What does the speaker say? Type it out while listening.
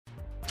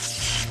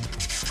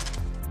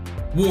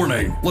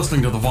Warning,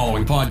 listening to the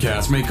following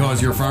podcast may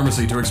cause your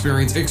pharmacy to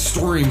experience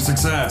extreme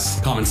success.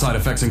 Common side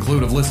effects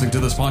include of listening to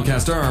this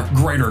podcast are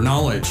greater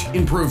knowledge,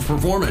 improved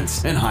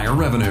performance, and higher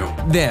revenue.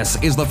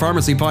 This is the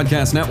Pharmacy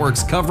Podcast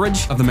Network's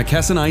coverage of the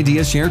McKesson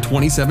Idea Share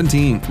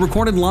 2017,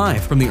 recorded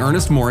live from the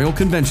Ernest Morial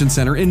Convention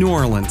Center in New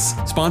Orleans.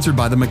 Sponsored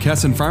by the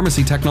McKesson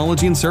Pharmacy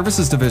Technology and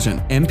Services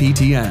Division,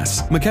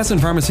 MPTS. McKesson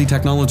Pharmacy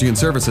Technology and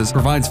Services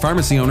provides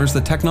pharmacy owners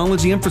the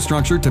technology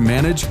infrastructure to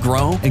manage,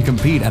 grow, and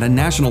compete at a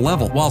national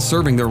level while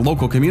serving their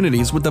local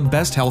communities with the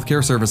best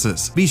healthcare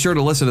services. Be sure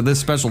to listen to this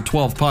special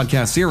 12th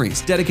podcast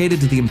series dedicated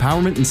to the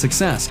empowerment and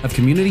success of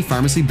community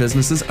pharmacy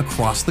businesses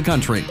across the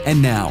country. And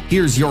now,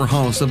 here's your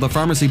host of the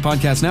Pharmacy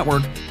Podcast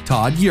Network,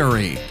 Todd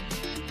Eury.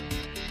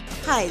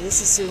 Hi,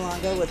 this is Sue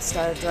Longo with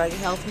Star Drug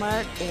Health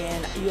Mart,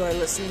 and you are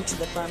listening to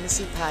the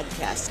Pharmacy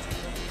Podcast.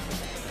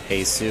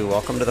 Hey Sue,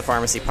 welcome to the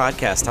Pharmacy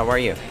Podcast. How are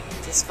you?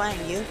 Just fine,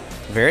 you?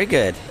 Very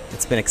good.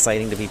 It's been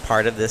exciting to be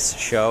part of this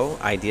show,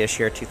 Idea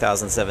Share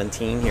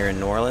 2017 here in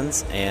New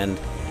Orleans, and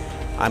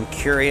I'm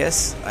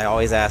curious, I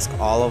always ask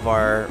all of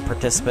our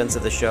participants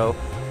of the show,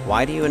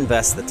 why do you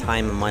invest the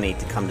time and money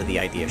to come to the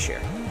Idea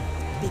Share?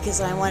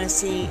 Because I want to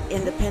see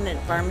independent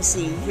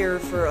pharmacy here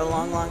for a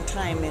long, long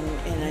time,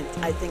 and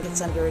I think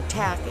it's under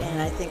attack,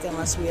 and I think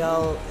unless we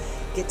all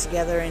get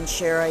together and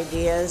share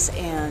ideas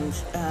and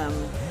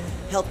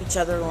help each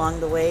other along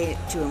the way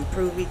to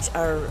improve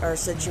our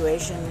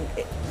situation,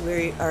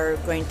 we are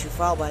going to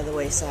fall by the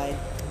wayside.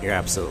 You're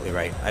absolutely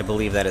right. I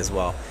believe that as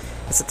well.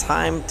 It's a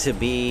time to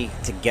be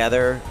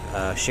together,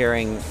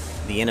 sharing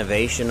the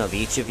innovation of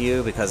each of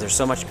you, because there's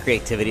so much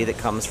creativity that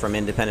comes from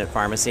independent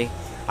pharmacy.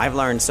 I've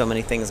learned so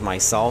many things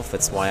myself.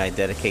 It's why I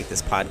dedicate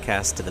this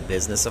podcast to the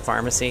business of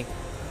pharmacy.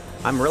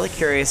 I'm really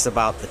curious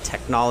about the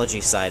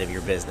technology side of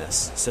your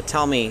business. So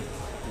tell me,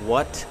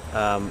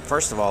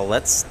 first of all,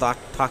 let's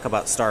talk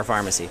about Star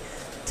Pharmacy.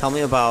 Tell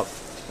me about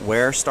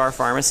where Star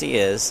Pharmacy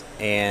is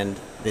and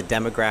the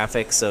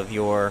demographics of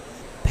your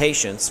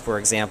patients. For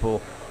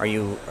example, are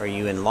you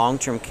in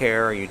long-term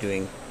care? Are you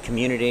doing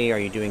community? Are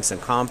you doing some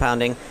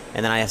compounding?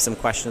 And then I have some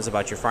questions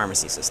about your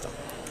pharmacy system.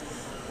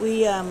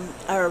 We are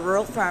a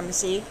rural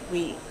pharmacy.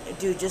 We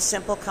do just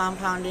simple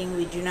compounding.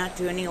 We do not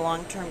do any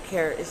long-term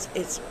care.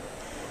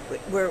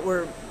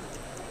 We're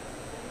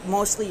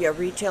mostly a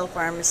retail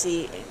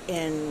pharmacy,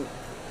 and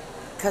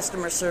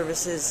customer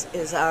services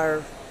is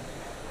our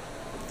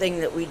thing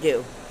that we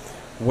do.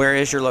 Where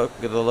is the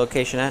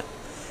location at?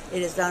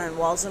 It is down in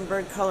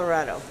Walsenburg,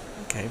 Colorado.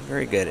 Okay,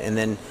 very good. And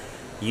then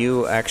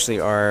you actually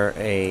are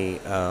a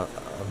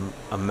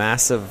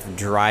massive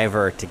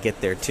driver to get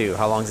there too.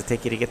 How long does it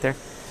take you to get there?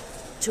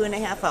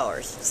 2.5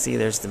 hours. See,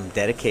 there's some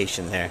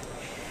dedication there.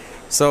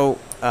 So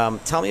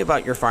tell me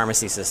about your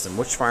pharmacy system.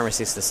 Which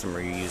pharmacy system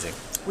are you using?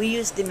 We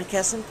use the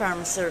McKesson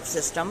PharmaServe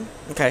system.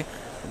 Okay.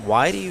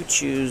 Why do you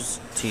choose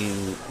to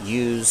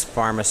use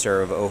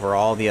PharmaServe over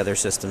all the other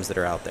systems that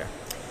are out there?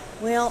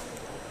 Well,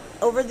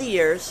 over the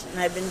years, and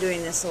I've been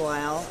doing this a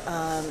while,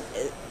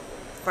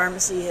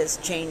 pharmacy has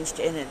changed,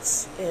 and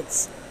it's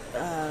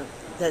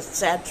the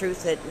sad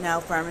truth that now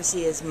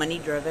pharmacy is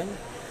money-driven.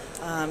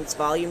 It's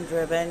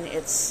volume-driven.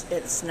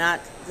 It's not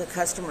the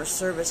customer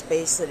service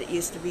base that it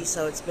used to be,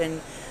 so it's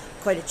been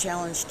quite a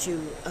challenge to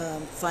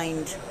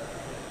find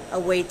a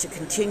way to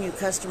continue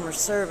customer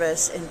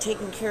service and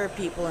taking care of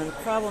people and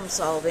problem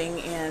solving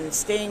and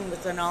staying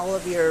within all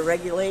of your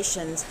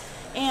regulations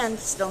and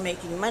still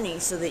making money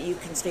so that you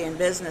can stay in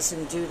business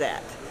and do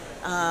that.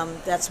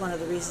 That's one of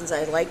the reasons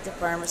I like the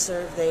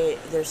PharmaServe.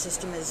 Their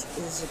system is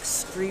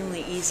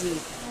extremely easy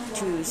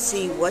to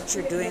see what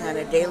you're doing on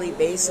a daily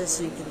basis.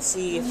 So you can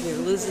see if you're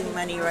losing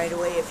money right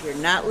away, if you're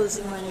not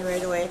losing money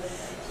right away.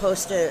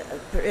 Post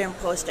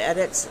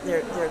edits,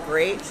 they're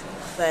great,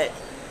 but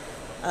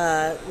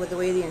with the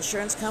way the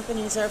insurance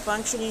companies are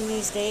functioning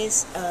these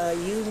days,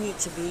 you need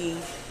to be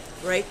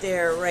right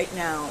there, right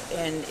now.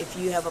 And if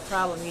you have a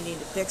problem, you need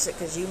to fix it,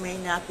 because you may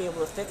not be able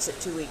to fix it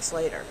 2 weeks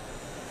later.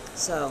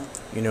 So,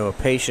 a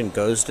patient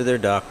goes to their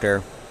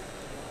doctor,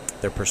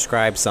 they're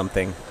prescribed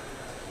something,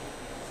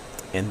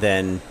 and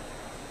then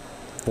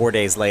 4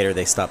 days later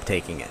they stop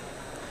taking it.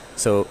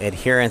 So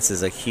adherence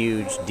is a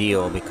huge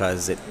deal,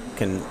 because it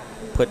can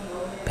put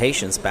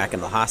patients back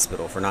in the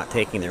hospital for not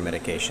taking their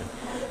medication.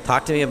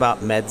 Talk to me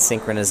about med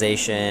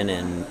synchronization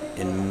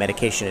and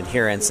medication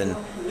adherence and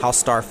how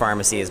Star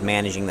Pharmacy is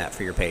managing that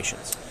for your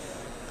patients.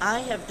 I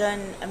have done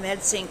a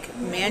MedSync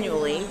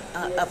manually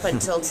up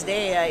until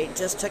today. I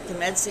just took the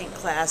MedSync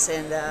class,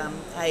 and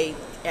I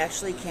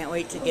actually can't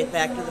wait to get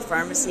back to the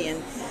pharmacy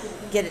and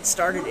get it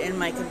started in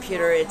my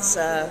computer. It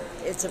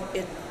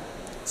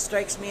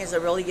strikes me as a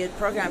really good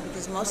program,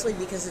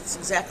 because it's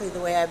exactly the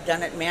way I've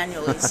done it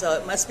manually, so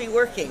it must be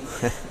working.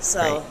 So.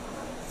 Right.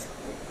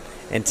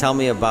 And tell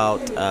me about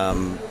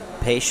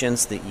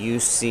patients that you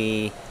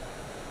see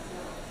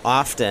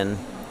often.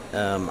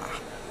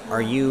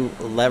 Are you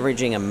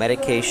leveraging a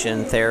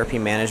medication therapy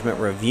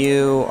management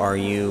review? Are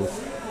you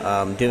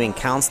doing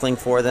counseling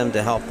for them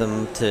to help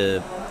them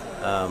to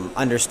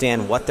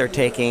understand what they're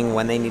taking,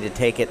 when they need to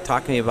take it.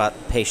 Talk to me about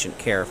patient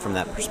care from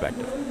that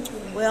perspective.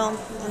 Well,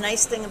 the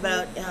nice thing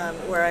about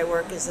where I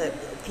work is that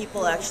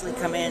people actually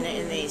come in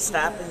and they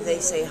stop and they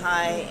say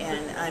hi,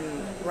 and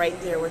I'm right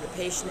there where the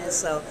patient is.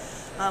 So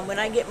when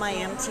I get my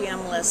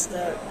MTM list,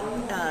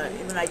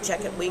 when I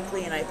check it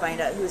weekly and I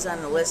find out who's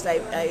on the list,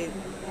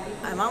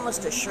 I'm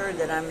almost assured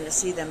that I'm going to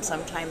see them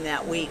sometime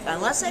that week,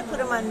 unless I put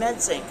them on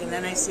MedSync, and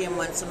then I see them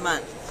once a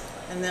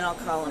month, and then I'll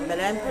call them. But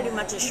I'm pretty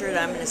much assured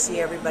I'm going to see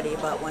everybody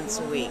about once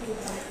a week.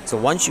 So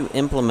once you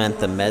implement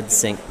the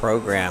MedSync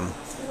program,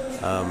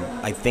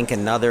 I think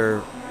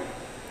another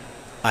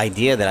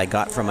idea that I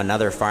got from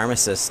another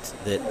pharmacist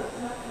that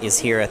is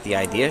here at the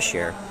Idea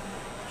Share,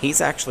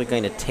 he's actually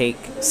going to take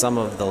some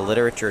of the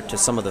literature to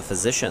some of the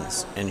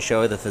physicians and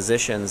show the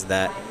physicians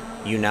that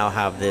you now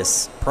have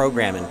this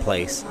program in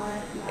place.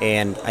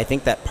 And I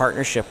think that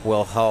partnership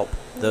will help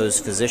those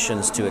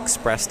physicians to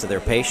express to their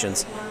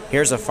patients,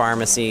 here's a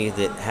pharmacy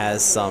that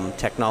has some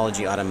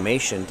technology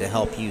automation to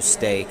help you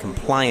stay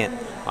compliant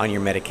on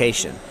your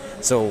medication.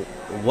 So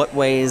what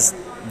ways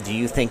do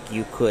you think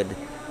you could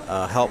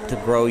help to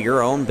grow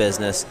your own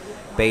business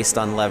based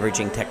on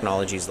leveraging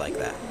technologies like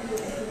that?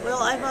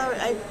 Well,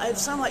 I've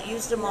somewhat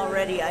used them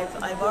already.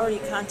 I've already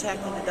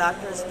contacted the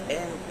doctors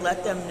and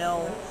let them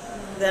know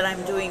that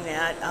I'm doing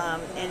that,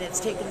 and it's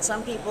taken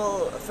some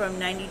people from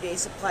 90-day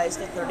supplies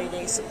to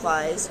 30-day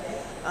supplies,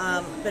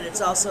 but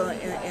it's also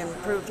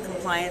improved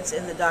compliance,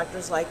 and the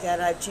doctors like that.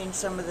 I've changed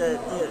some of the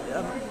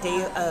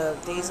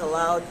days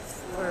allowed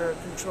for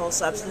controlled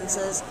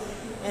substances,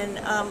 and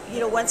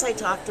once I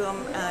talk to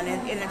them,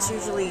 and it's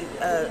usually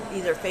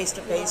either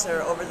face-to-face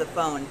or over the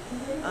phone,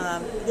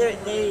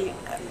 they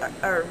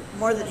are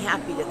more than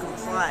happy to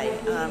comply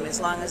as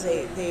long as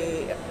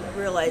they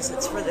realize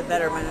it's for the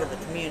betterment of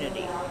the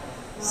community.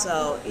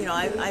 So,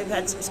 I've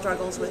had some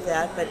struggles with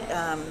that, but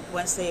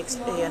once they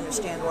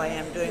understand why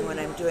I'm doing what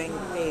I'm doing,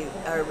 they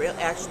are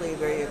actually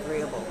very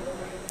agreeable.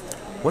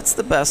 What's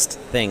the best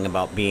thing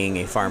about being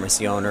a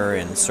pharmacy owner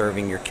and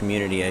serving your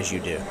community as you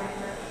do?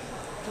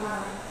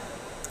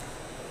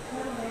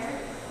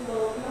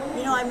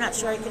 I'm not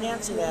sure I can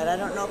answer that. I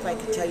don't know if I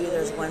could tell you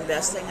there's one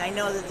best thing. I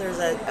know that there's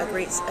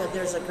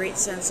a great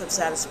sense of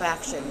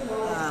satisfaction.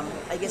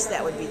 I guess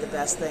that would be the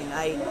best thing.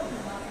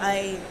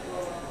 I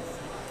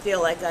feel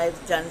like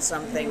I've done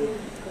something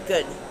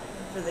good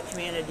for the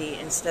community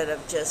instead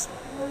of just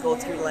go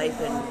through life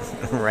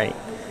and... Right.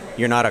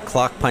 You're not a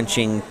clock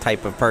punching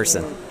type of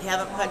person.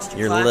 Haven't punched a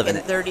You're clock living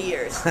in 30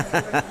 years.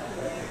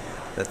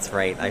 That's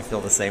right. I feel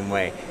the same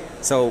way.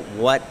 So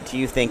what do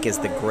you think is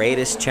the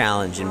greatest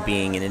challenge in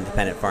being an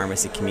independent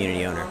pharmacy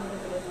community owner?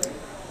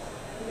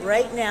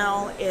 Right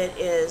now it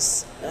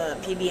is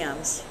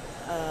PBMs,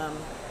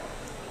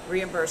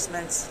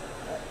 reimbursements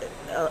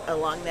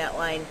along that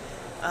line.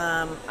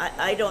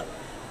 I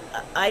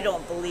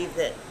don't believe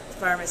that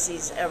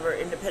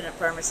independent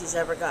pharmacies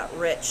ever got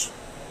rich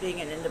being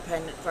an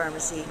independent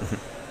pharmacy,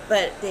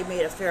 but they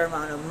made a fair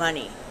amount of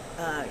money.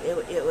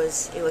 It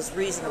was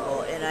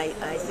reasonable, and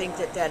I think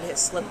that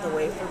has slipped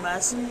away from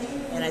us,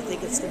 and I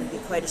think it's going to be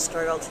quite a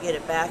struggle to get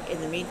it back.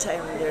 In the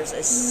meantime, there's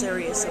a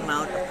serious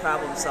amount of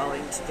problem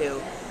solving to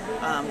do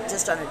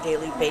just on a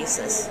daily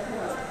basis,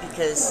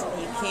 because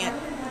you can't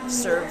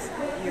serve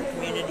your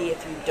community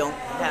if you don't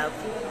have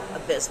a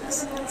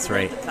business. That's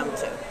right. To come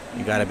to.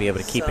 You got to be able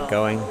to keep it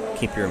going,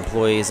 keep your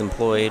employees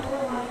employed,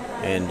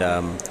 and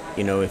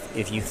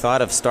if you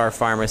thought of Star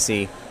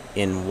Pharmacy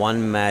in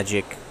one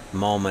magic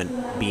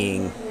moment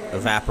being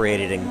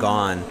evaporated and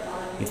gone,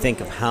 you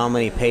think of how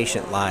many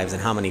patient lives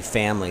and how many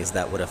families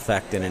that would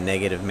affect in a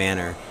negative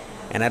manner.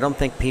 And I don't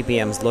think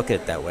PBMs look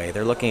at it that way.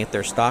 They're looking at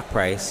their stock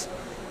price,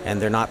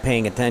 and they're not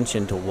paying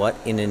attention to what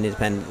an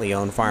independently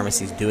owned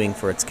pharmacy is doing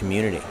for its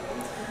community.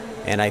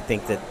 And I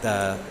think that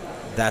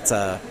that's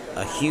a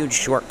huge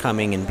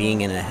shortcoming in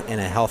being in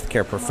a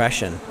healthcare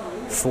profession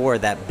for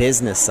that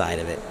business side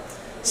of it.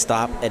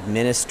 Stop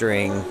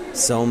administering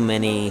so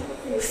many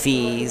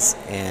fees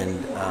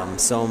and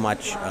so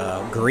much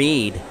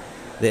greed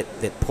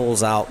that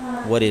pulls out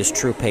what is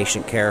true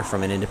patient care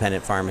from an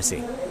independent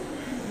pharmacy.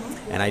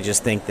 And I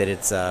just think that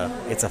it's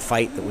a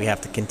fight that we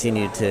have to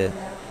continue to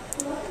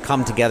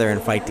come together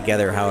and fight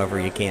together however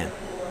you can.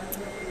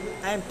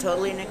 I'm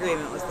totally in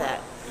agreement with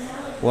that.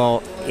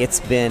 Well, it's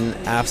been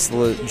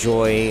absolute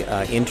joy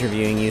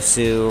interviewing you,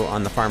 Sue,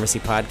 on the Pharmacy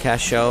Podcast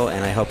Show,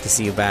 and I hope to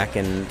see you back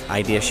in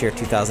Idea Share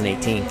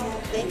 2018.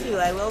 Thank you.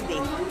 I will be.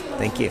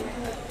 Thank you.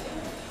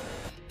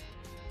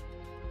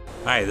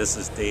 Hi, this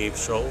is Dave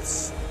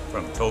Schultz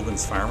from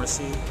Tobins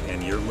Pharmacy,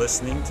 and you're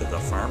listening to the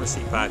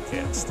Pharmacy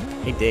Podcast.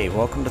 Hey, Dave.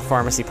 Welcome to the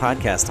Pharmacy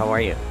Podcast. How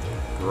are you?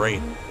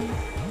 Great.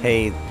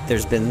 Hey,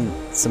 there's been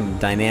some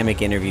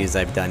dynamic interviews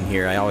I've done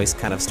here. I always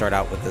kind of start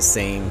out with the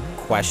same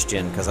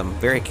question because I'm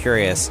very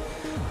curious.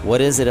 What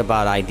is it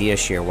about Idea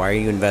Share? Why are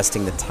you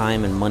investing the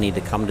time and money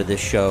to come to this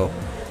show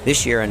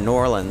this year in New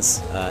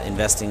Orleans,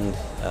 investing,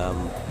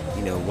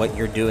 what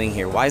you're doing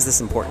here? Why is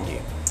this important to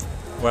you?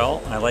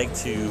 Well, I like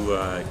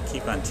to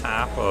keep on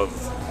top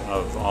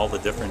of all the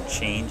different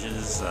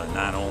changes,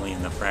 not only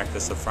in the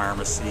practice of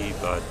pharmacy,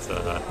 but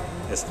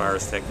as far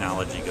as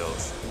technology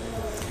goes.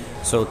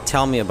 So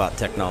tell me about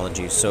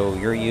technology. So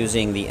you're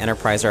using the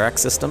Enterprise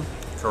RX system?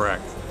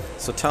 Correct.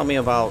 So tell me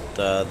about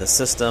the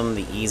system,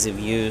 the ease of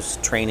use,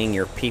 training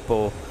your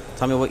people.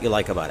 Tell me what you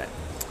like about it.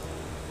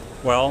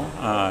 Well,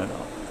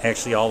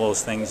 actually all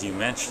those things you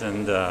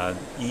mentioned,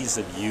 ease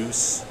of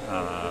use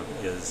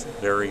is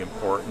very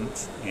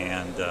important,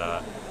 and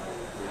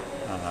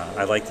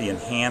I like the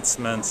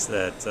enhancements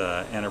that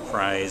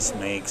Enterprise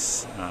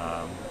makes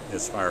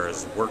as far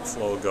as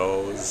workflow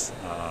goes.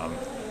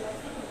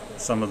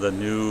 Some of the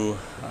new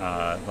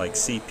like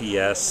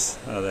CPS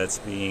that's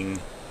being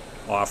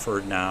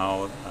offered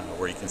now,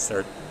 where you can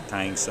start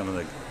tying some of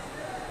the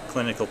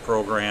clinical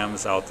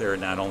programs out there,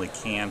 not only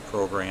canned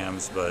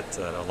programs, but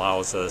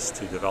allows us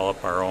to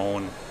develop our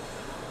own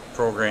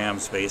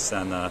programs based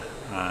on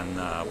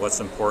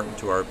what's important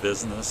to our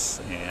business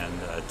and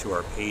to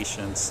our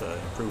patients,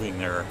 improving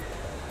their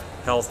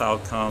health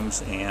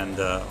outcomes, and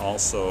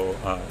also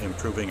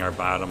improving our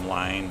bottom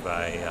line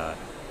by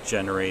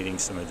generating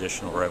some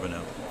additional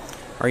revenue.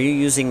 Are you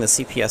using the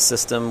CPS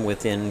system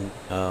within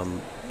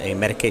a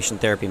medication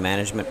therapy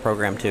management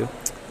program too?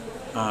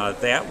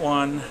 That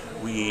one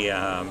we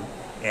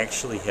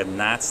actually have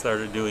not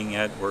started doing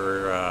yet.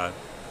 We're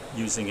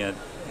using it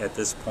at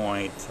this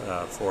point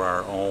for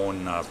our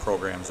own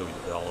programs that we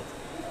develop.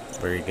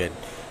 Very good.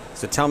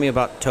 So tell me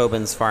about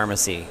Tobins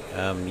Pharmacy.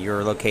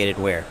 You're located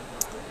where?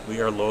 We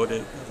are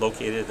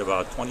located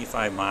about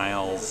 25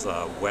 miles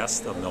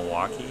west of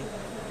Milwaukee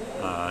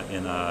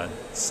in a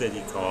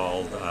city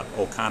called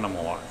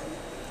Oconomowoc.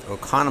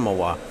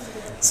 Oconomowoc.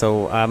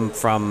 So I'm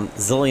from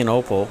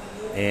Zillionople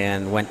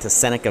and went to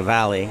Seneca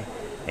Valley,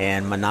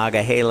 and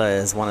Monongahela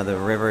is one of the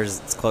rivers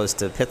that's close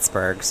to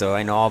Pittsburgh, so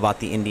I know all about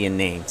the Indian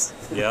names.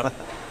 Yep.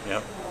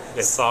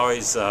 It's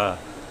always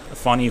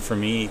funny for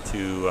me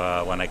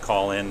to when I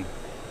call in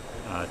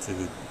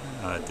to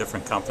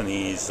different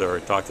companies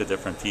or talk to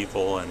different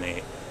people,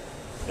 and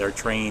they're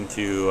trained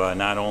to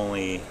not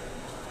only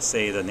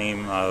say the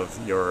name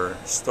of your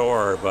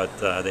store, but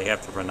they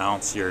have to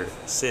pronounce your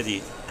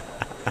city.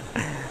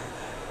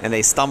 And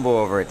they stumble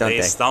over it, don't they?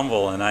 They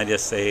stumble, and I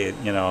just say,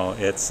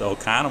 it's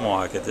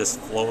Oconomowoc. It just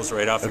flows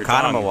right off your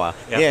tongue. Oconomowoc.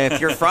 Yeah,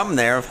 if you're from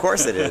there, of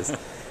course it is.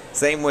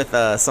 Same with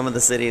some of the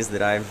cities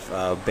that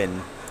I've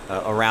been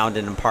around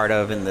and part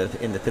of in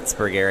the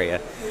Pittsburgh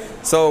area.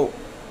 So,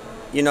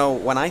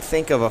 when I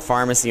think of a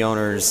pharmacy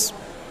owner's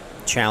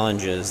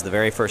challenges, the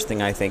very first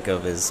thing I think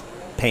of is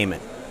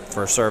payment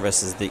for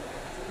services that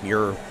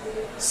you're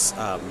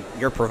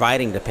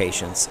providing to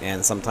patients,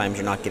 and sometimes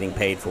you're not getting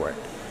paid for it.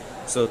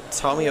 So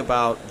tell me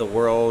about the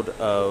world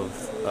of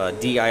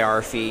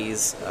DIR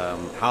fees,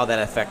 how that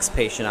affects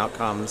patient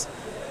outcomes,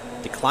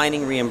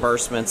 declining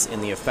reimbursements,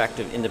 and the effect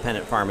of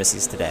independent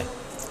pharmacies today.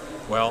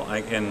 Well,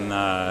 I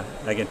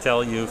can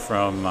tell you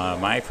from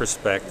my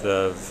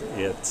perspective,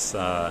 it's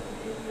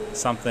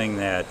something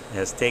that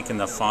has taken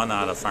the fun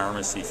out of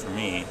pharmacy for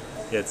me.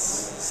 It's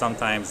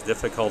sometimes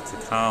difficult to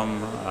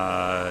come,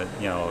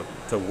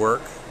 to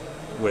work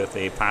with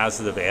a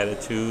positive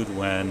attitude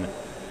when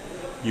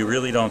you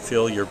really don't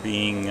feel you're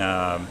being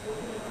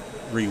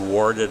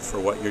rewarded for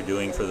what you're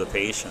doing for the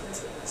patient.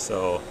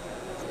 So,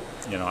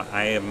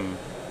 I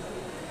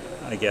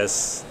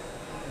guess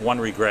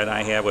one regret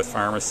I have with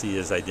pharmacy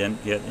is I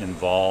didn't get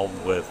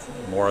involved with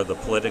more of the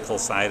political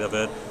side of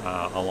it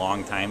a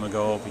long time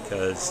ago,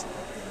 because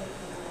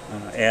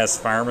as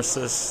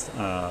pharmacists,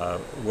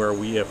 where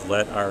we have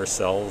let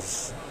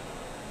ourselves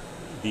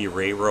be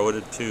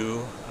railroaded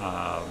to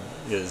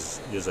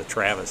is a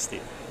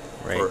travesty.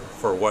 Right.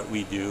 For what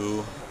we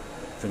do.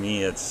 To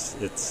me, it's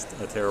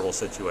a terrible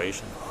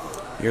situation.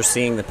 You're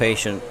seeing the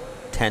patient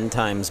 10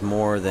 times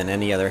more than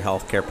any other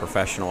healthcare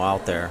professional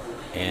out there,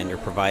 and you're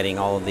providing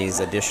all of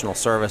these additional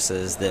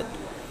services that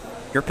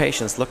your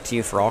patients look to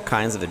you for all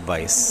kinds of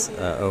advice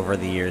over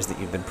the years that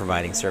you've been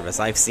providing service.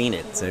 I've seen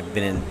it. So I've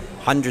been in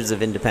hundreds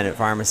of independent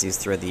pharmacies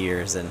through the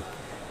years, and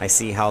I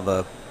see how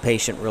the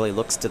patient really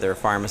looks to their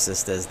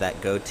pharmacist as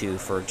that go-to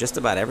for just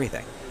about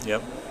everything.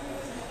 Yep.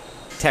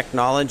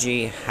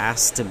 Technology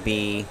has to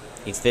be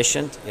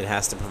efficient. It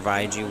has to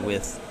provide you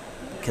with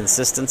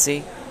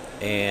consistency.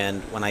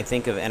 And when I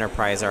think of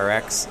Enterprise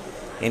RX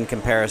in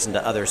comparison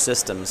to other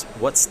systems,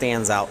 what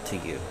stands out to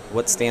you?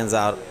 What stands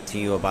out to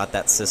you about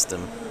that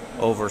system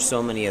over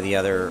so many of the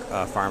other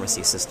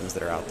pharmacy systems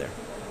that are out there?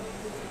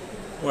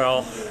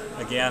 Well,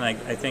 again, I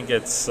think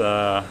it's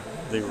the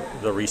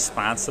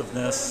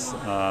responsiveness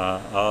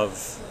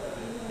of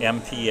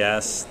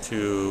MPS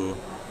to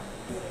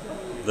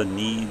the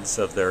needs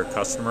of their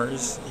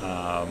customers.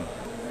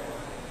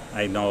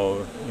 I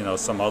know,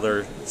 some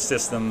other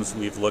systems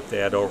we've looked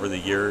at over the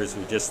years,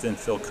 we just didn't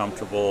feel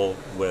comfortable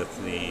with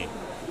the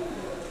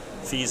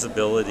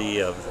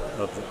feasibility of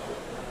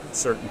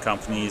certain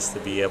companies to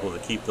be able to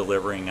keep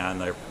delivering on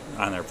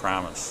their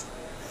promise.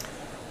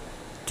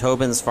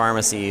 Tobins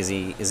Pharmacy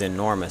is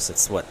enormous.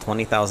 It's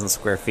 20,000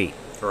 square feet.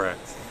 Correct.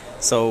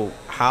 So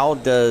how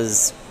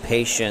does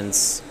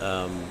patients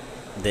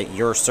that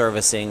you're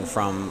servicing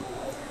from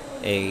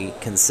a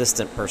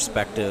consistent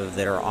perspective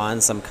that are on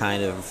some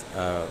kind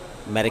of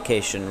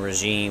medication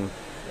regime,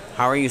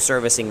 how are you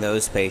servicing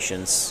those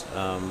patients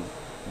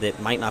that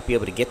might not be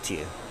able to get to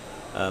you?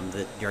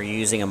 That you're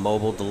using a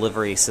mobile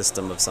delivery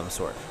system of some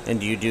sort. And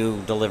do you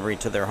do delivery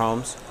to their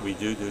homes? We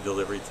do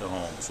delivery to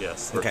homes,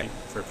 yes. Okay.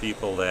 For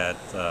people that,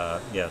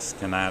 yes,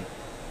 cannot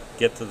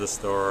get to the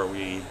store,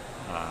 we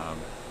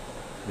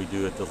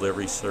do a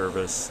delivery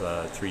service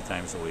 3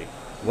 times a week.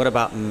 What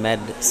about med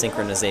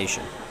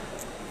synchronization?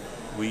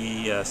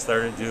 We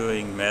started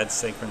doing med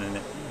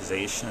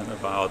synchronization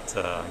about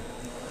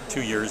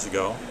 2 years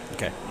ago.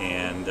 Okay.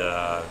 And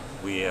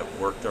we have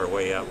worked our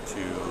way up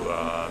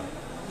to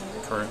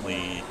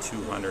currently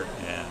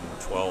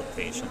 212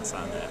 patients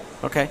on that.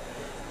 Okay.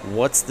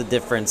 What's the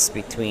difference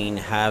between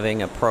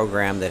having a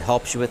program that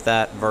helps you with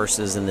that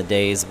versus in the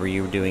days where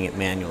you were doing it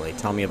manually?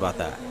 Tell me about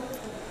that.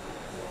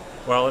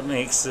 Well, it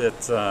makes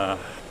it,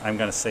 I'm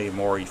going to say,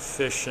 more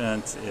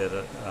efficient.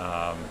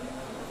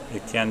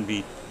 It can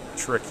be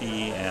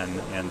tricky,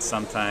 and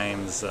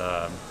sometimes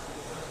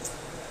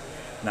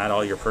not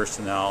all your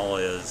personnel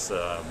is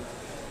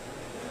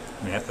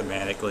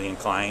mathematically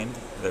inclined.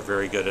 They're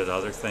very good at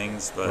other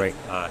things, but right.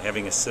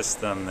 Having a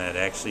system that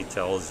actually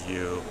tells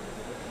you,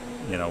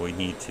 we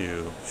need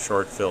to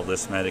short fill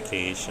this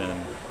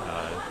medication.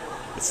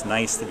 It's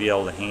nice to be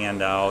able to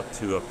hand out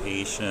to a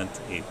patient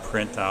a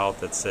printout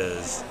that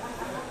says,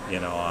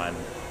 on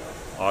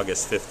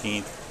August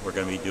 15th, we're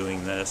going to be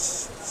doing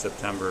this.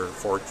 September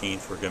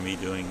 14th, we're going to be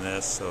doing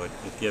this. So it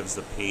gives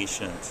the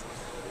patient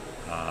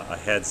a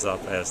heads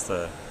up as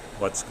to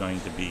what's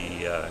going to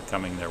be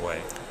coming their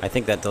way. I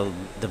think that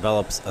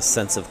develops a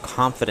sense of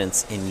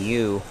confidence in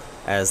you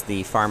as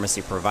the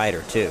pharmacy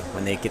provider, too,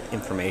 when they get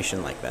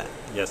information like that.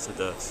 Yes, it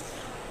does.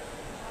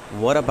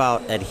 What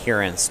about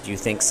adherence? Do you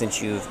think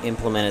since you've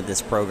implemented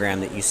this program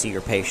that you see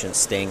your patients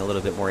staying a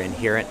little bit more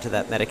adherent to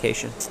that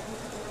medication?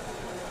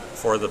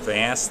 For the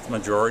vast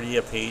majority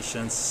of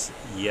patients,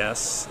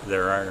 yes.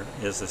 There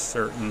is a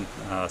certain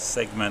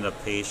segment of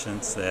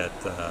patients that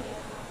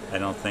I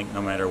don't think,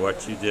 no matter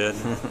what you did,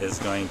 is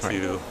going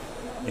to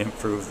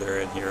improve their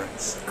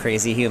adherence.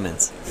 Crazy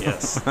humans.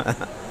 Yes.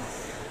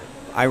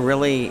 I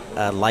really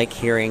like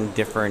hearing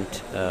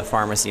different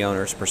pharmacy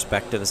owners'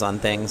 perspectives on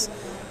things.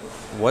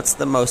 What's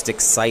the most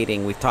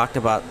exciting? We've talked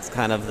about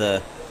kind of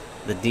the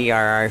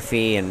DRR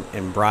fee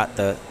and brought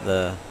the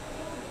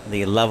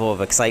level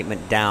of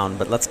excitement down,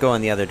 but let's go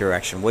in the other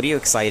direction. What are you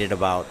excited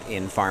about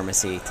in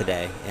pharmacy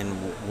today, and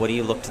what do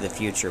you look to the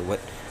future? What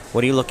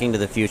are you looking to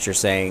the future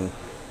saying,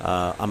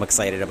 I'm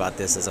excited about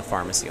this as a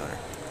pharmacy owner?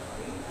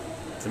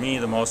 To me,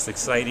 the most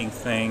exciting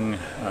thing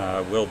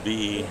will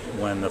be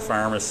when the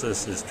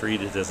pharmacist is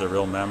treated as a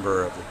real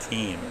member of the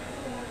team.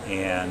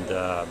 And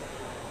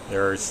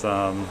there are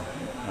some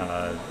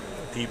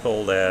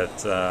people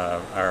that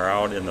are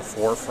out in the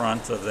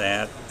forefront of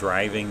that,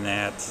 driving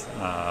that,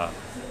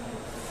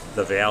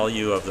 the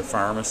value of the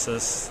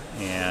pharmacist.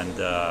 And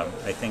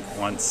I think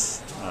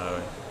once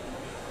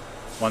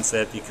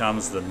that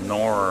becomes the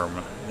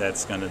norm,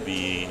 that's going to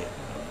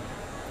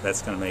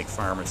make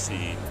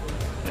pharmacy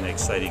an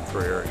exciting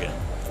career again.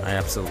 I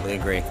absolutely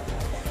agree.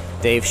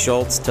 Dave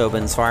Schultz,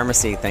 Tobins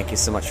Pharmacy, thank you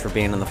so much for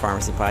being on the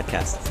Pharmacy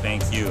Podcast.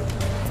 Thank you.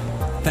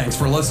 Thanks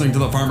for listening to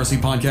the Pharmacy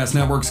Podcast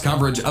Network's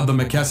coverage of the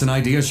McKesson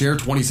Idea Share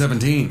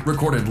 2017,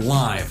 recorded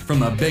live from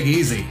the Big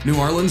Easy, New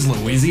Orleans,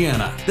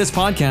 Louisiana. This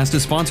podcast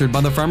is sponsored by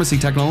the Pharmacy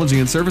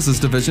Technology and Services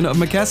Division of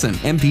McKesson,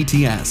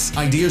 MPTS.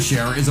 Idea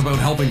Share is about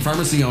helping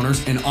pharmacy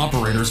owners and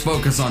operators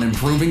focus on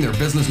improving their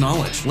business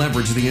knowledge,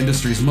 leverage the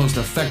industry's most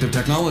effective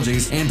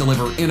technologies, and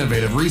deliver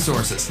innovative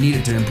resources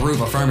needed to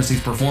improve a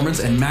pharmacy's performance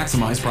and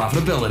maximize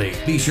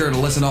profitability. Be sure to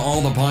listen to all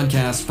the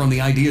podcasts from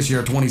the Idea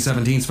Share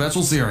 2017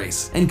 special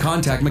series and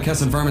contact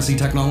McKesson Pharmacy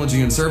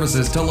Technology and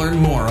Services to learn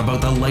more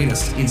about the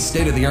latest in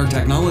state-of-the-art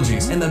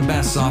technologies and the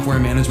best software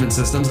management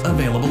systems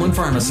available in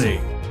pharmacy.